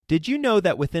Did you know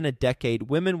that within a decade,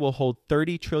 women will hold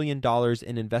 $30 trillion in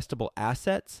investable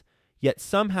assets? Yet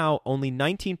somehow only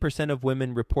 19% of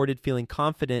women reported feeling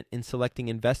confident in selecting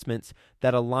investments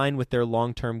that align with their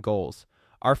long-term goals.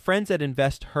 Our friends at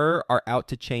InvestHer are out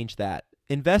to change that.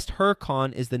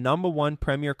 InvestHerCon is the #1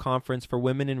 premier conference for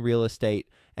women in real estate,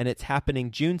 and it's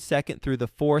happening June 2nd through the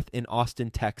 4th in Austin,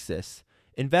 Texas.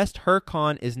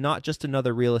 InvestHerCon is not just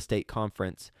another real estate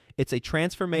conference. It's a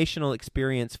transformational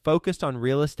experience focused on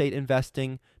real estate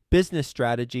investing, business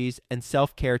strategies, and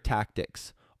self-care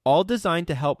tactics, all designed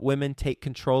to help women take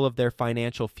control of their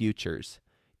financial futures.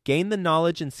 Gain the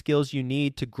knowledge and skills you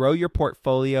need to grow your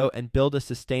portfolio and build a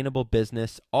sustainable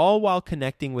business, all while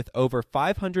connecting with over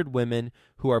 500 women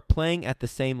who are playing at the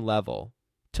same level.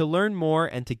 To learn more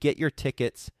and to get your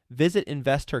tickets, visit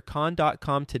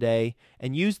InvestHerCon.com today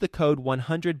and use the code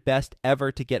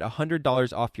 100BESTEVER to get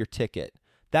 $100 off your ticket.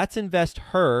 That's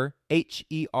InvestHer,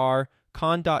 H-E-R,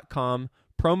 con.com,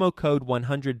 promo code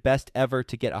 100BESTEVER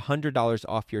to get $100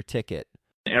 off your ticket.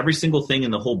 Every single thing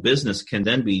in the whole business can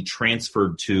then be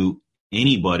transferred to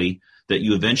anybody that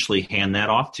you eventually hand that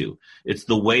off to. It's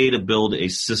the way to build a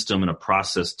system and a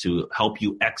process to help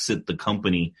you exit the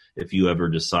company if you ever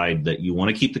decide that you want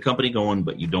to keep the company going,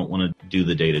 but you don't want to do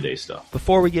the day-to-day stuff.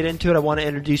 Before we get into it, I want to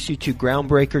introduce you to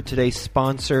Groundbreaker, today's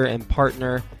sponsor and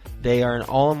partner. They are an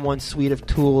all-in-one suite of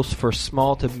tools for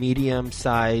small to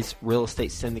medium-sized real estate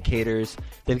syndicators.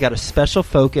 They've got a special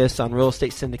focus on real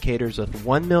estate syndicators with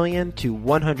 1 million to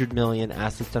 100 million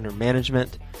assets under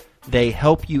management. They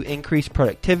help you increase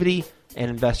productivity and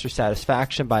investor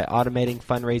satisfaction by automating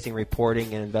fundraising,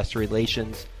 reporting, and investor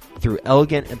relations through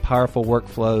elegant and powerful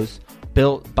workflows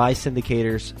built by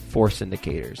syndicators for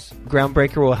syndicators.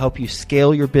 Groundbreaker will help you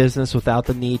scale your business without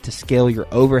the need to scale your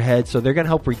overhead. So they're going to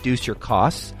help reduce your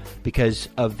costs because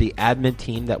of the admin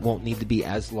team that won't need to be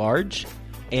as large.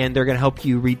 And they're going to help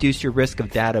you reduce your risk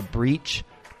of data breach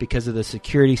because of the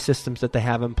security systems that they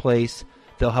have in place.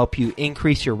 They'll help you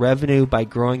increase your revenue by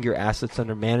growing your assets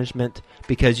under management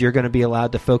because you're going to be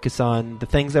allowed to focus on the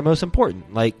things that are most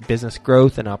important, like business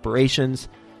growth and operations,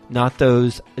 not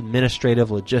those administrative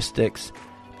logistics.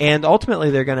 And ultimately,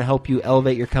 they're going to help you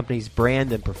elevate your company's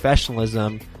brand and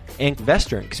professionalism and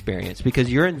investor experience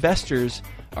because your investors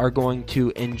are going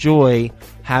to enjoy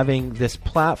having this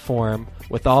platform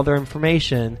with all their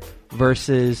information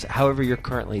versus however you're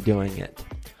currently doing it.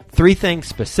 3 things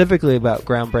specifically about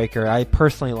Groundbreaker I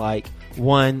personally like.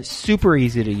 1, super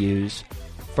easy to use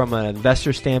from an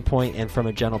investor standpoint and from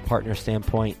a general partner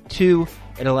standpoint. 2,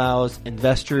 it allows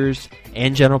investors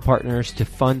and general partners to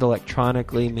fund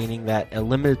electronically, meaning that a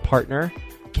limited partner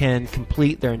can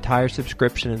complete their entire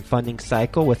subscription and funding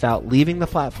cycle without leaving the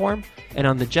platform. And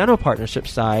on the general partnership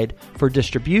side, for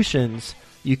distributions,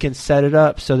 you can set it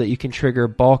up so that you can trigger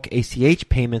bulk ACH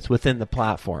payments within the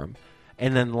platform.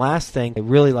 And then the last thing I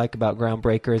really like about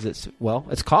Groundbreaker is it's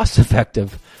cost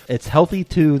effective. It's healthy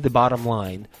to the bottom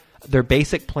line. Their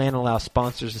basic plan allows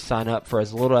sponsors to sign up for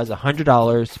as little as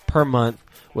 $100 per month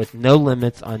with no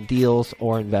limits on deals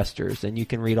or investors. And you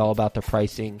can read all about the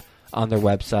pricing on their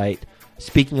website.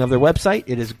 Speaking of their website,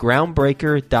 it is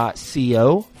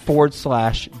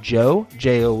groundbreaker.co/Joe,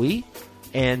 J-O-E.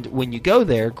 And when you go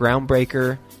there,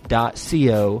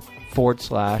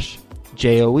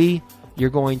 groundbreaker.co/Joe, you're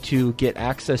going to get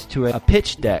access to a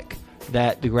pitch deck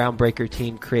that the Groundbreaker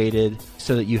team created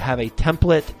so that you have a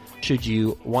template should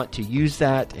you want to use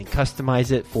that and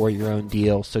customize it for your own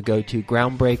deal. So go to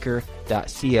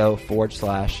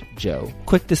groundbreaker.co/Joe.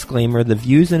 Quick disclaimer, the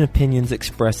views and opinions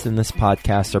expressed in this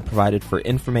podcast are provided for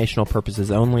informational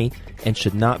purposes only and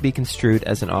should not be construed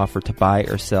as an offer to buy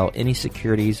or sell any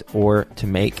securities or to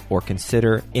make or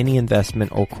consider any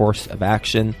investment or course of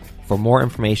action. For more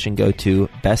information, go to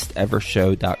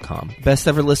bestevershow.com. Best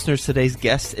Ever listeners, today's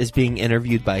guest is being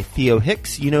interviewed by Theo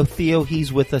Hicks. You know Theo,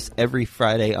 he's with us every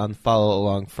Friday on Follow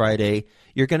Along Friday.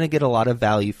 You're going to get a lot of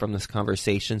value from this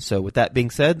conversation. So with that being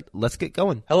said, let's get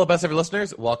going. Hello, Best Ever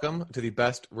listeners. Welcome to the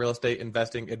Best Real Estate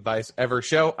Investing Advice Ever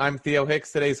show. I'm Theo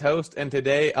Hicks, today's host, and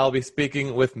today I'll be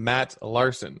speaking with Matt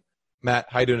Larson. Matt,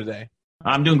 how you doing today?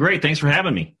 I'm doing great. Thanks for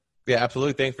having me. Yeah,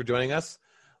 absolutely. Thanks for joining us.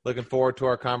 Looking forward to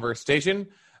our conversation.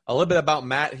 A little bit about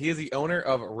Matt. He is the owner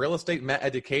of Real Estate Matt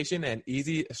Education and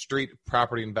Easy Street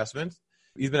Property Investments.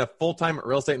 He's been a full-time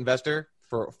real estate investor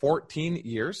for 14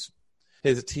 years.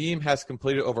 His team has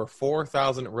completed over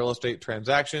 4,000 real estate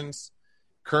transactions,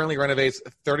 currently renovates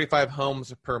 35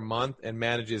 homes per month, and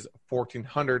manages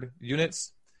 1,400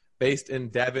 units based in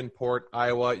Davenport,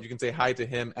 Iowa. You can say hi to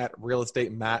him at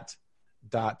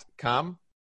realestatemat.com.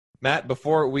 Matt,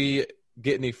 before we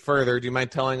get any further, do you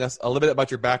mind telling us a little bit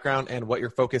about your background and what you're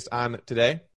focused on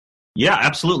today? Yeah,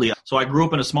 absolutely. So I grew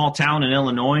up in a small town in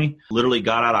Illinois, literally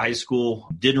got out of high school,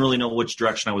 didn't really know which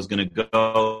direction I was going to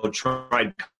go,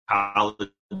 tried college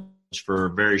for a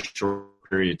very short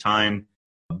period of time,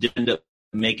 didn't end up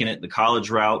making it the college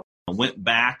route, went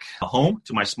back home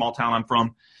to my small town I'm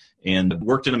from and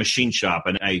worked in a machine shop.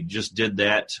 And I just did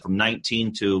that from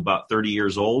 19 to about 30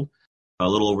 years old, a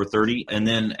little over 30. And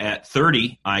then at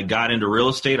 30, I got into real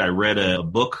estate. I read a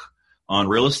book on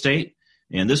real estate.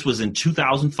 And this was in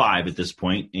 2005 at this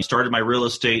point. I started my real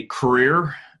estate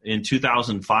career in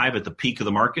 2005 at the peak of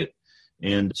the market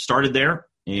and started there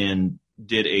and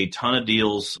did a ton of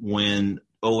deals when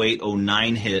 08,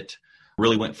 09 hit.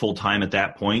 Really went full time at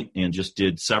that point and just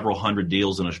did several hundred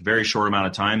deals in a very short amount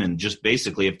of time and just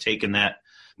basically have taken that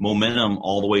momentum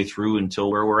all the way through until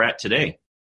where we're at today.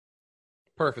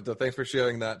 Perfect. So thanks for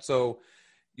sharing that. So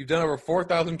you've done over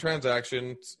 4,000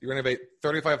 transactions, you renovate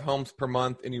 35 homes per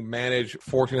month, and you manage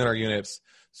 1,400 units.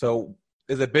 So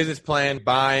is a business plan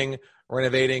buying,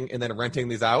 renovating, and then renting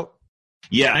these out?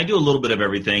 Yeah, I do a little bit of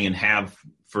everything and have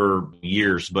for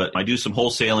years, but I do some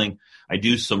wholesaling. I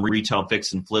do some retail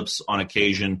fix and flips on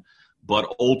occasion,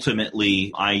 but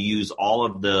ultimately I use all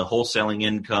of the wholesaling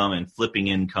income and flipping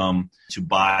income to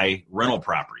buy rental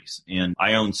properties. And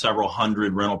I own several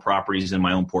hundred rental properties in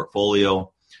my own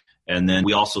portfolio. And then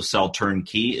we also sell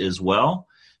turnkey as well.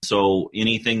 So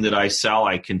anything that I sell,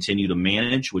 I continue to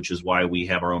manage, which is why we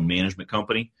have our own management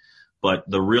company. But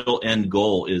the real end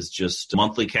goal is just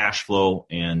monthly cash flow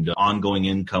and ongoing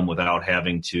income without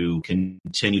having to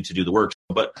continue to do the work.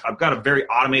 But I've got a very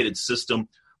automated system.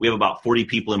 We have about 40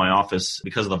 people in my office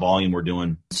because of the volume we're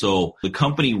doing. So the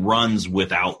company runs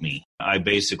without me. I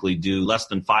basically do less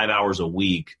than 5 hours a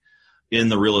week in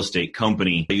the real estate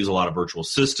company. I use a lot of virtual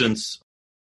assistants.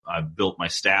 I've built my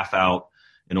staff out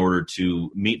in order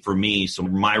to meet for me. So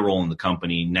my role in the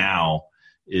company now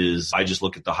is I just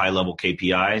look at the high-level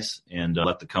KPIs and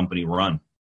let the company run.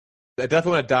 I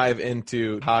definitely want to dive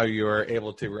into how you're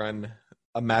able to run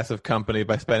a massive company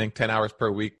by spending 10 hours per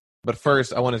week. But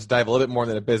first, I want to dive a little bit more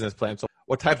into the business plan. So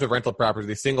what types of rental properties? Are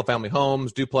these single-family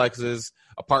homes, duplexes,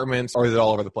 apartments, or is it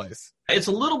all over the place? It's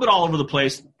a little bit all over the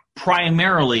place.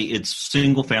 Primarily, it's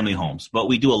single-family homes, but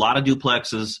we do a lot of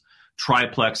duplexes,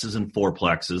 triplexes, and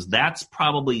fourplexes. That's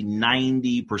probably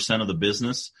 90% of the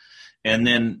business. And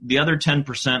then the other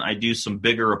 10%, I do some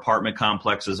bigger apartment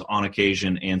complexes on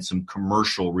occasion and some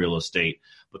commercial real estate.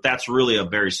 But that's really a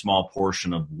very small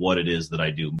portion of what it is that I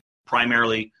do.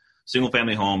 Primarily,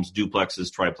 single-family homes,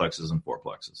 duplexes, triplexes, and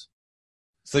fourplexes.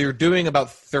 So you're doing about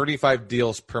 35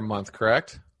 deals per month,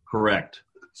 correct? Correct.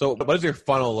 So what does your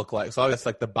funnel look like? So that's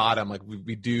like the bottom, like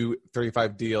we do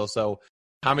 35 deals. So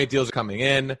how many deals are coming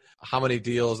in? How many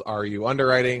deals are you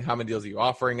underwriting? How many deals are you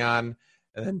offering on?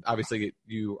 And then obviously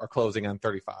you are closing on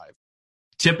 35.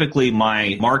 Typically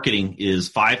my marketing is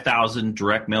 5,000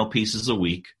 direct mail pieces a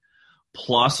week,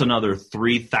 plus another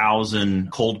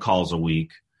 3,000 cold calls a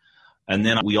week. And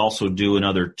then we also do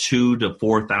another 2,000 to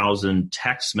 4,000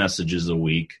 text messages a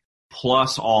week,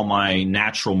 plus all my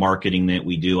natural marketing that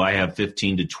we do. I have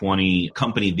 15 to 20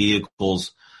 company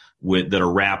vehicles that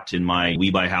are wrapped in my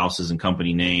We Buy Houses and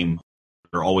company name.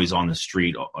 They're always on the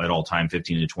street at all time,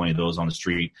 15 to 20 of those on the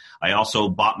street. I also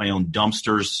bought my own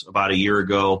dumpsters about a year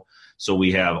ago. So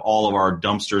we have all of our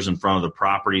dumpsters in front of the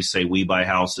property, say We Buy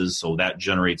Houses. So that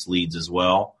generates leads as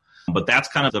well. But that's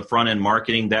kind of the front end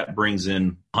marketing that brings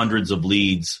in hundreds of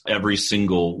leads every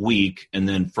single week. And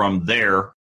then from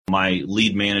there, my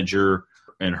lead manager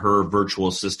and her virtual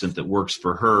assistant that works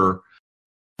for her,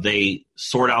 they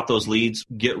sort out those leads,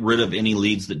 get rid of any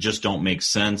leads that just don't make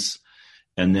sense,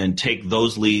 and then take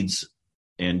those leads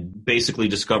and basically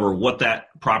discover what that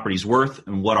property's worth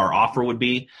and what our offer would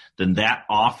be. Then that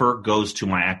offer goes to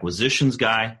my acquisitions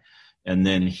guy, and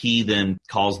then he then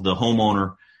calls the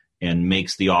homeowner and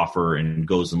makes the offer and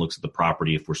goes and looks at the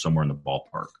property if we're somewhere in the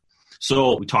ballpark.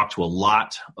 So we talk to a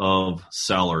lot of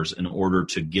sellers in order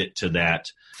to get to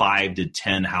that 5 to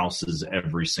 10 houses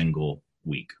every single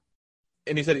week.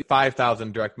 And you said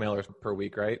 5,000 direct mailers per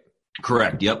week, right?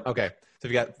 Correct. Yep. Okay. So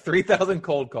if you got 3,000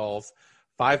 cold calls,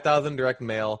 5,000 direct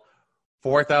mail,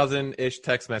 4,000-ish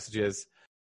text messages,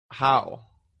 how?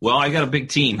 Well, I got a big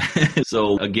team.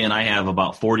 So again, I have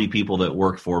about 40 people that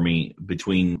work for me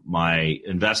between my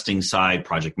investing side,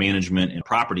 project management, and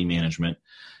property management.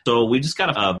 So we just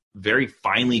got a very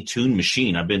finely tuned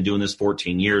machine. I've been doing this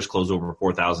 14 years, closed over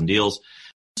 4,000 deals.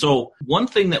 So one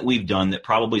thing that we've done that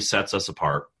probably sets us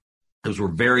apart is we're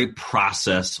very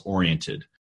process oriented.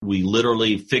 We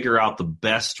literally figure out the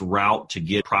best route to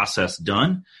get process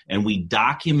done, and we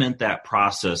document that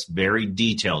process very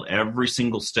detailed. Every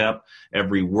single step,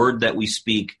 every word that we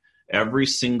speak, every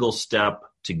single step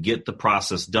to get the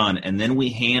process done. And then we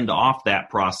hand off that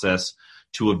process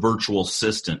to a virtual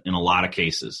assistant in a lot of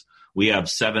cases. We have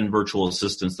 7 virtual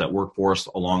assistants that work for us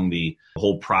along the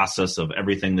whole process of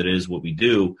everything that is what we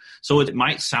do. So it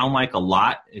might sound like a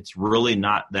lot. It's really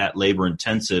not that labor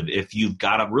intensive if you've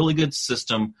got a really good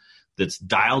system that's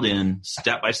dialed in,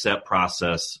 step-by-step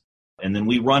process. And then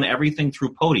we run everything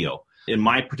through Podio. In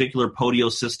my particular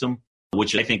Podio system,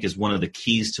 which I think is one of the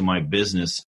keys to my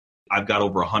business, I've got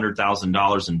over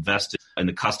 $100,000 invested in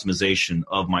the customization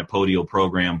of my Podio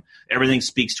program. Everything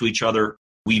speaks to each other.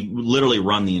 We literally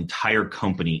run the entire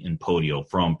company in Podio,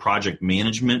 from project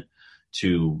management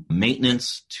to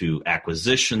maintenance to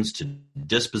acquisitions to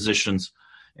dispositions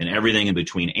and everything in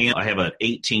between. And I have an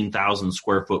 18,000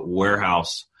 square foot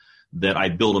warehouse that I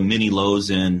build a mini Lowe's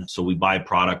in. So we buy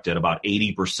product at about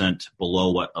 80%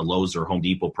 below what a Lowe's or Home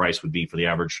Depot price would be for the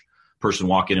average person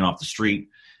walking in off the street.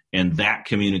 And that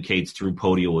communicates through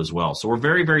Podio as well. So we're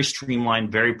very, very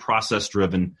streamlined, very process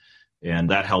driven, and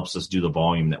that helps us do the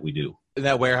volume that we do. And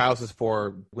that warehouse is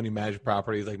for when you manage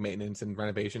properties like maintenance and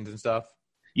renovations and stuff?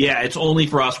 Yeah, it's only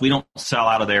for us. We don't sell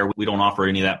out of there. We don't offer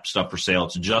any of that stuff for sale.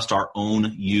 It's just our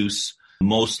own use,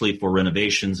 mostly for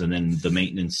renovations, and then the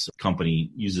maintenance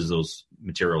company uses those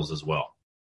materials as well.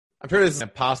 I'm sure this is an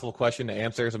impossible question to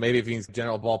answer, so maybe if you can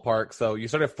general ballpark. So you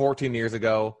started 14 years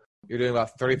ago. You're doing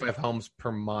about 35 homes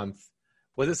per month.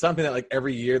 Was it something that like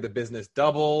every year the business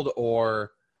doubled,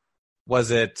 or was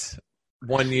it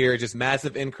one year just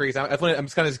massive increase? I'm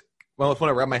just kind of want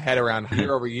to wrap my head around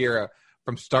year over year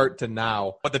from start to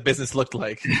now what the business looked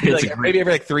like. Maybe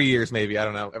every 3 years, maybe. I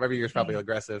don't know. Every year is probably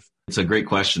aggressive. It's a great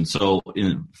question. So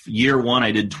in year 1,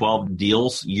 I did 12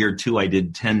 deals. Year 2, I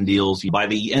did 10 deals. By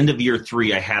the end of year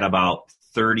 3, I had about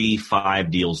 35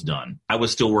 deals done. I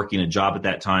was still working a job at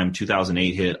that time.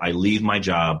 2008 hit. I leave my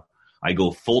job. I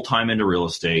go full-time into real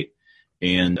estate,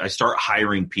 and I start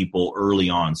hiring people early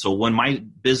on. So when my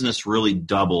business really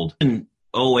doubled in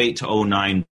 08 to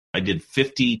 09, I did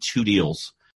 52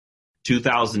 deals.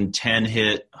 2010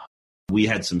 hit. We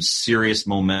had some serious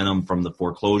momentum from the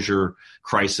foreclosure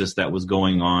crisis that was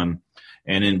going on.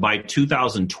 And then by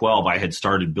 2012, I had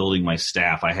started building my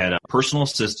staff. I had a personal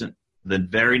assistant. The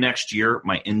very next year,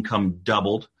 my income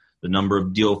doubled. The number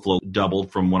of deal flow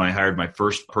doubled from when I hired my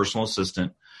first personal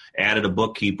assistant, added a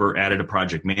bookkeeper, added a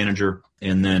project manager.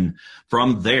 And then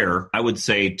from there, I would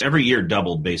say every year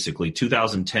doubled basically.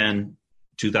 2010,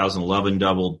 2011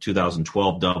 doubled,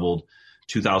 2012 doubled,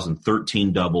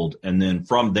 2013 doubled. And then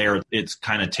from there, it's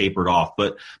kind of tapered off.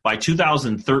 But by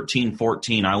 2013,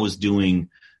 14, I was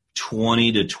doing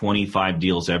 20 to 25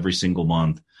 deals every single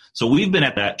month. So we've been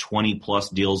at that 20 plus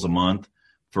deals a month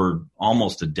for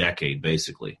almost a decade,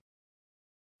 basically.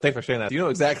 Thanks for sharing that. You know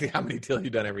exactly how many deals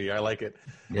you've done every year. I like it.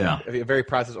 Yeah. Very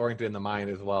process oriented in the mind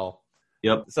as well.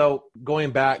 Yep. So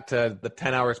going back to the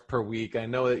 10 hours per week, I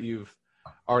know that you've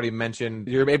already mentioned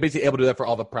you're basically able to do that for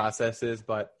all the processes,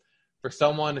 but for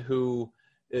someone who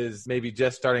is maybe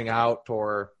just starting out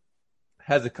or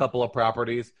has a couple of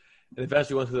properties and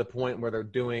eventually went to the point where they're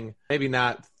doing maybe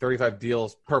not 35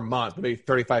 deals per month, but maybe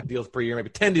 35 deals per year, maybe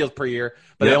 10 deals per year,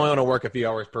 but They only want to work a few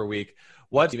hours per week.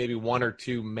 What's maybe 1 or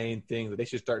 2 main things that they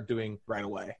should start doing right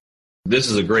away?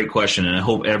 This is a great question, and I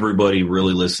hope everybody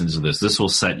really listens to this. This will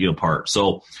set you apart.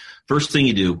 So first thing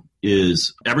you do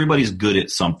is everybody's good at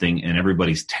something and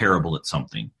everybody's terrible at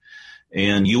something.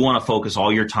 And you want to focus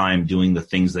all your time doing the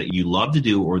things that you love to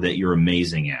do or that you're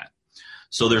amazing at.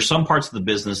 So there's some parts of the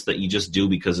business that you just do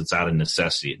because it's out of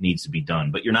necessity. It needs to be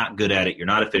done, but you're not good at it. You're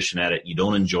not efficient at it. You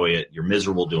don't enjoy it. You're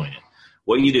miserable doing it.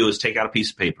 What you do is take out a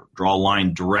piece of paper, draw a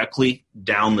line directly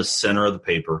down the center of the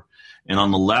paper, and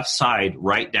on the left side,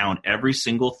 write down every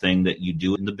single thing that you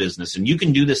do in the business. And you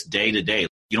can do this day to day.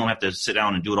 You don't have to sit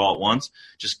down and do it all at once.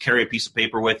 Just carry a piece of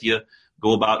paper with you,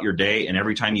 go about your day, and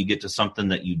every time you get to something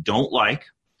that you don't like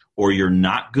or you're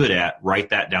not good at,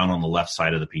 write that down on the left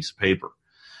side of the piece of paper.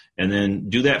 And then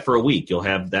do that for a week. You'll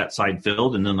have that side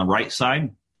filled. And then the right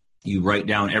side, you write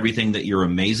down everything that you're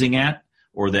amazing at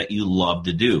or that you love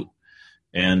to do.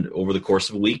 And over the course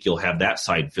of a week, you'll have that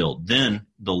side filled. Then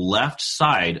the left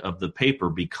side of the paper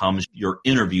becomes your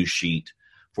interview sheet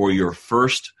for your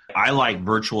first. I like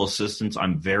virtual assistants.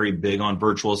 I'm very big on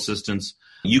virtual assistants.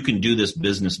 You can do this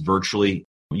business virtually.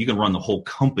 You can run the whole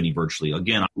company virtually.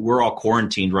 Again, we're all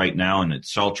quarantined right now and it's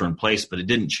shelter in place, but it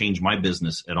didn't change my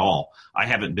business at all. I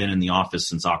haven't been in the office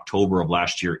since October of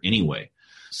last year anyway.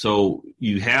 So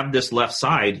you have this left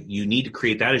side. You need to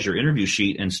create that as your interview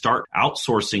sheet and start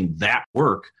outsourcing that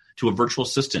work to a virtual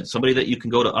assistant, somebody that you can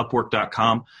go to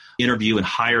Upwork.com, interview and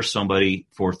hire somebody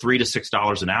for $3 to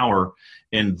 $6 an hour.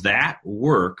 And that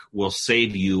work will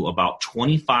save you about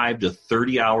 25 to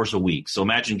 30 hours a week. So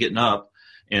imagine getting up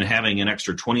and having an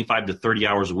extra 25 to 30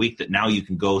 hours a week that now you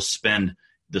can go spend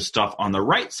the stuff on the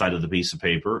right side of the piece of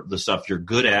paper, the stuff you're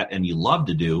good at and you love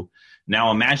to do.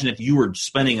 Now imagine if you were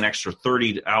spending an extra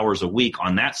 30 hours a week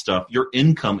on that stuff, your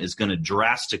income is going to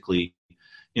drastically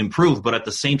improve, but at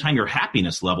the same time, your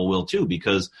happiness level will too,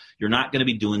 because you're not going to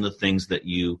be doing the things that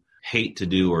you hate to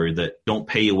do or that don't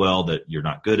pay you well, that you're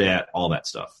not good at, all that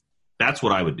stuff. That's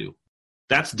what I would do.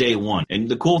 That's day one. And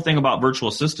the cool thing about virtual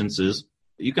assistants is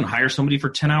you can hire somebody for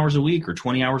 10 hours a week or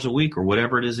 20 hours a week or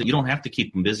whatever it is. You don't have to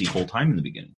keep them busy full time in the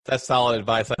beginning. That's solid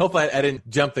advice. I hope I didn't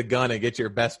jump the gun and get your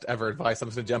best ever advice. I'm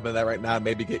just going to jump into that right now and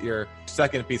maybe get your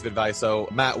second piece of advice. So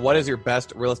Matt, what is your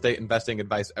best real estate investing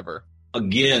advice ever?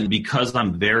 Again, because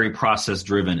I'm very process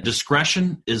driven,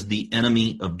 discretion is the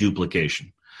enemy of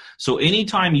duplication. So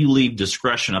anytime you leave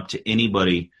discretion up to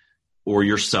anybody or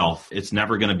yourself, it's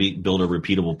never going to build a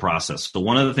repeatable process. So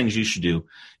one of the things you should do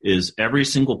is every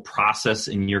single process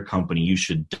in your company, you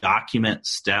should document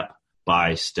step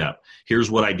by step.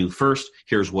 Here's what I do first.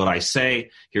 Here's what I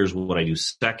say. Here's what I do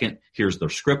second. Here's the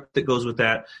script that goes with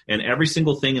that. And every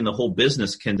single thing in the whole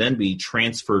business can then be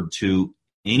transferred to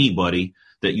anybody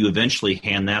that you eventually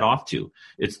hand that off to.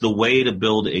 It's the way to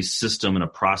build a system and a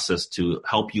process to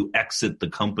help you exit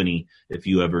the company if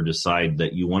you ever decide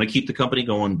that you want to keep the company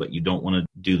going, but you don't want to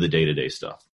do the day-to-day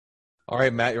stuff. All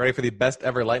right, Matt, you ready for the best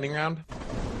ever lightning round?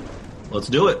 Let's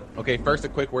do it. Okay, first a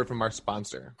quick word from our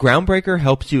sponsor. Groundbreaker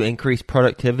helps you increase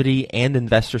productivity and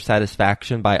investor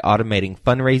satisfaction by automating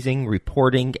fundraising,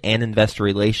 reporting, and investor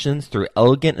relations through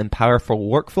elegant and powerful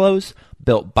workflows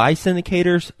built by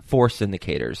syndicators for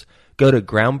syndicators. Go to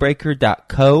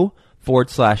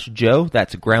groundbreaker.co/Joe.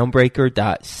 That's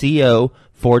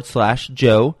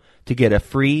groundbreaker.co/Joe to get a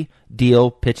free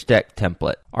deal pitch deck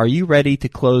template. Are you ready to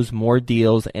close more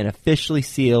deals and officially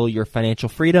seal your financial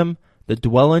freedom? The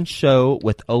Dwellin Show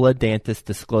with Ola Dantis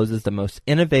discloses the most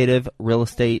innovative real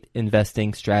estate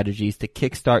investing strategies to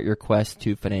kickstart your quest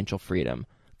to financial freedom.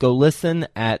 Go listen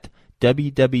at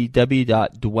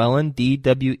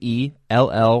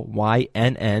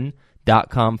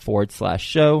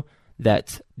www.dwellyn.com/show.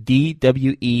 That's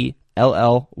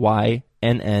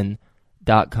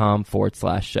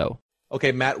DWELLYNN.com/show.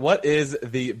 Okay, Matt, what is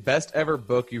the best ever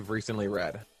book you've recently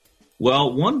read?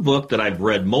 Well, one book that I've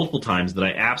read multiple times that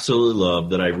I absolutely love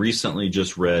that I recently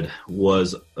just read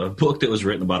was a book that was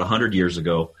written about 100 years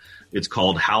ago. It's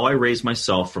called How I Raised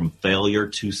Myself from Failure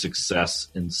to Success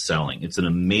in Selling. It's an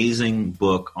amazing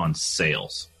book on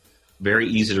sales. Very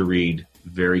easy to read,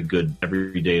 very good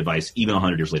everyday advice, even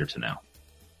 100 years later to now.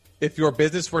 If your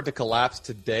business were to collapse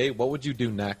today, what would you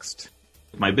do next?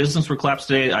 If my business were to collapse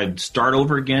today, I'd start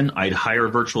over again. I'd hire a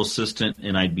virtual assistant,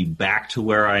 and I'd be back to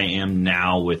where I am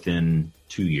now within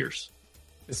 2 years.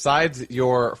 Besides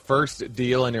your first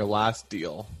deal and your last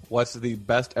deal, what's the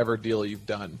best ever deal you've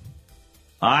done?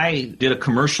 I did a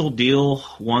commercial deal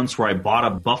once where I bought a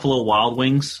Buffalo Wild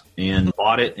Wings and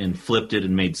bought it and flipped it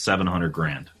and made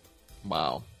 $700,000.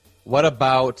 Wow. What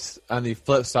about on the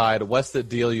flip side, what's the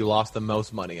deal you lost the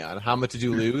most money on? How much did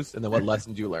you lose, and then what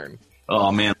lesson did you learn?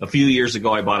 Oh, man. A few years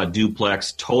ago, I bought a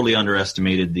duplex, totally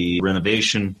underestimated the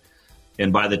renovation.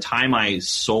 And by the time I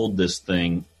sold this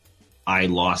thing, I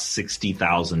lost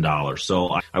 $60,000.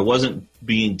 So I wasn't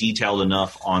being detailed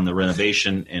enough on the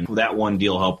renovation. And that one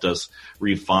deal helped us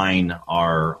refine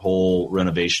our whole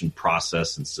renovation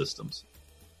process and systems.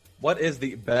 What is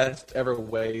the best ever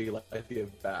way you like to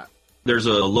give back? There's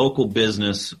a local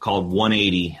business called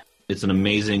 180. It's an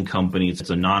amazing company.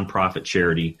 It's a nonprofit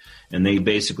charity, and they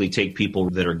basically take people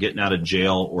that are getting out of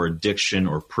jail or addiction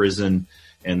or prison,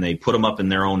 and they put them up in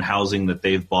their own housing that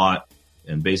they've bought.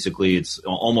 And basically, it's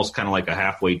almost kind of like a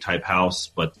halfway type house,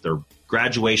 but their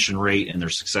graduation rate and their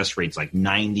success rate's like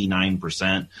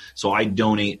 99%. So I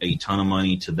donate a ton of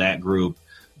money to that group.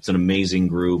 It's an amazing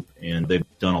group, and they've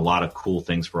done a lot of cool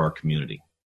things for our community.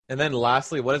 And then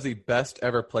lastly, what is the best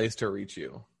ever place to reach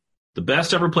you? The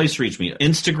best ever place to reach me,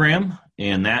 Instagram,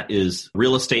 and that is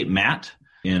Real Estate Matt.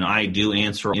 And I do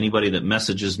answer anybody that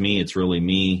messages me. It's really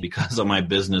me because of my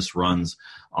business runs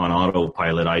on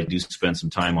autopilot. I do spend some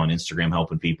time on Instagram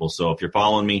helping people. So if you're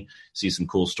following me, see some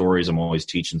cool stories. I'm always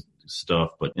teaching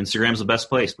stuff, but Instagram's the best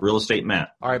place. Real Estate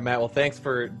Matt. All right, Matt. Well, thanks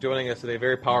for joining us today.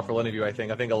 Very powerful interview, I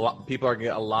think. I think a lot people are going to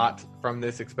get a lot from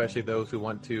this, especially those who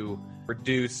want to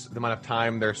reduce the amount of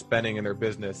time they're spending in their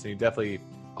business. And you definitely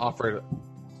offered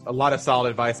a lot of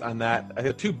solid advice on that. I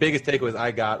think the two biggest takeaways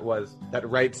I got was that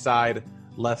right side,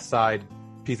 left side,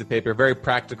 piece of paper, very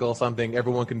practical, something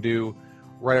everyone can do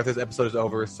right after this episode is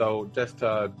over. So just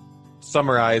to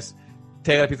summarize,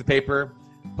 take out a piece of paper,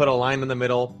 put a line in the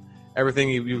middle. Everything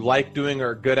you like doing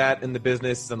or are good at in the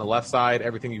business is on the left side.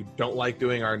 Everything you don't like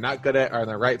doing or are not good at are on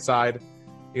the right side.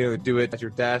 You either do it at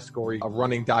your desk or a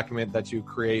running document that you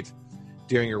create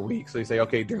during your week. So you say,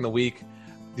 okay, during the week,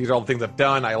 these are all the things I've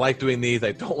done. I like doing these.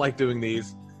 I don't like doing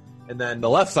these. And then the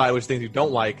left side, which things you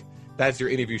don't like, that's your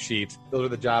interview sheet. Those are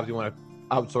the jobs you want to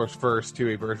outsource first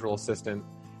to a virtual assistant.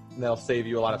 And that'll save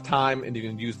you a lot of time, and you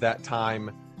can use that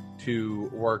time to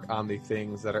work on the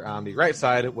things that are on the right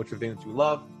side, which are things that you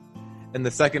love. And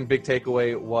the second big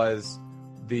takeaway was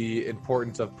the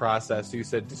importance of process. So you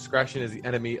said discretion is the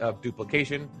enemy of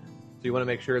duplication. So you want to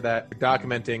make sure that you're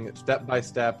documenting step by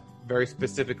step, very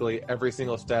specifically, every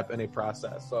single step in a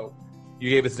process. So you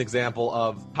gave us an example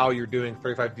of how you're doing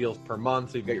 35 deals per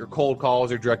month. So you've got your cold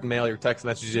calls, your direct mail, your text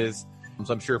messages.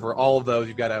 So I'm sure for all of those,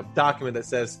 you've got a document that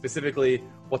says specifically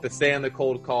what to say on the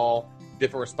cold call,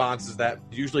 different responses that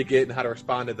you usually get and how to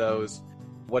respond to those,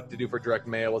 what to do for direct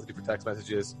mail, what to do for text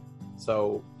messages.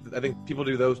 So I think people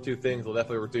do those two things will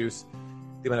definitely reduce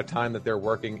the amount of time that they're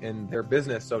working in their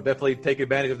business. So definitely take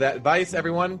advantage of that advice,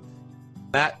 everyone.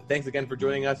 Matt, thanks again for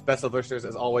joining us. Best of listeners,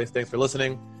 as always, thanks for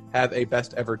listening. Have a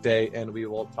best ever day, and we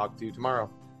will talk to you tomorrow.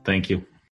 Thank you.